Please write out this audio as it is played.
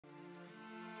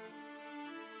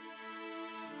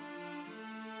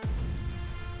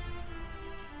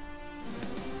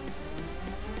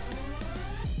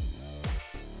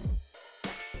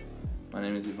My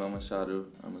name is Machado.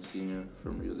 I'm a senior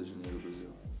from Rio de Janeiro, Brazil.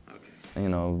 Okay. You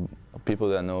know, people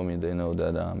that know me, they know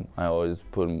that I always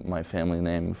put my family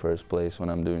name in first place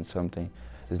when I'm doing something.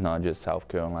 It's not just South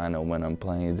Carolina when I'm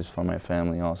playing, it's just for my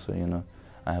family also, you know.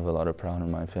 I have a lot of pride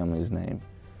in my family's name.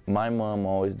 My mom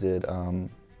always did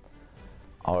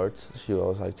arts. She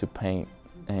always liked to paint.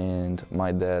 And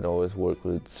my dad always worked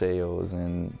with sales,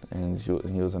 and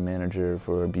he was a manager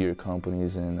for beer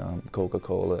companies and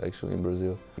Coca-Cola actually in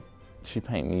Brazil. She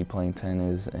painted me playing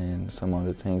tennis and some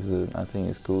other things that I think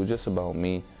is cool, just about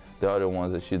me. The other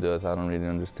ones that she does, I don't really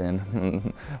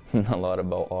understand a lot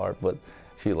about art, but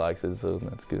she likes it, so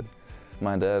that's good.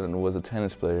 My dad was a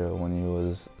tennis player when he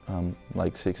was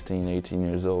like 16, 18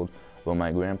 years old, but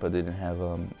my grandpa didn't have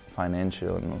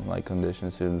financial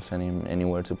conditions to send him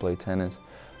anywhere to play tennis.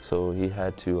 So he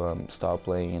had to stop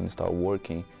playing and start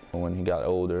working. When he got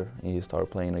older, he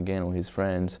started playing again with his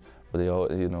friends, but he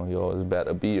always bet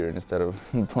a beer instead of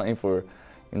playing for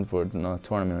a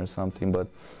tournament or something. But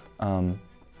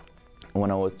when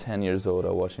I was 10 years old, I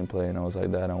watched him play, and I was like,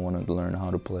 Dad, I wanted to learn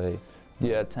how to play.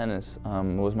 Yeah, tennis.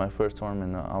 It was my first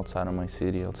tournament outside of my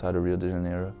city, outside of Rio de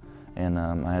Janeiro, and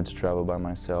I had to travel by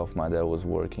myself. My dad was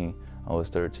working. I was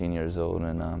 13 years old,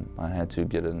 and I had to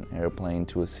get an airplane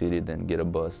to a city, then get a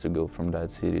bus to go from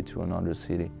that city to another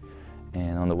city.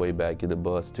 And on the way back, get the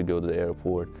bus to go to the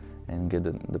airport and get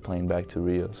the plane back to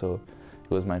Rio. So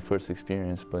it was my first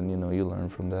experience, but you know, you learn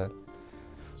from that.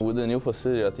 With the new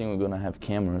facility, I think we're gonna have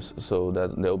cameras, so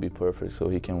that'll be perfect, so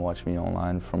he can watch me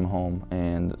online from home.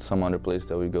 And some other place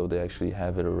that we go, they actually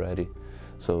have it already.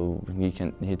 So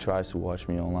he tries to watch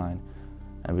me online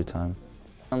every time.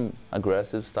 I'm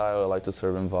aggressive style. I like to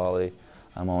serve and volley.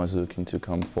 I'm always looking to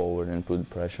come forward and put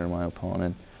pressure on my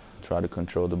opponent, try to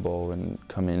control the ball and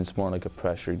come in. It's more like a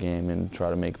pressure game and try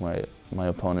to make my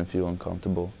opponent feel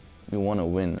uncomfortable. You want to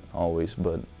win always,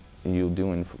 but you're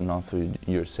doing not for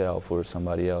yourself or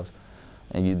somebody else,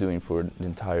 and you're doing for the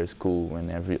entire school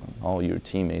and all your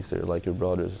teammates. They're like your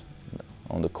brothers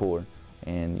on the court,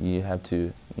 and you have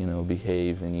to, you know,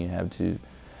 behave, and you have to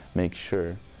make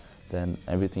sure that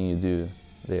everything you do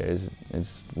there is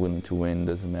willing to win.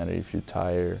 Doesn't matter if you're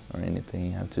tired or anything.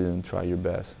 You have to try your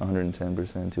best,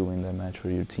 110%, to win that match for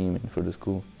your team and for the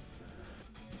school.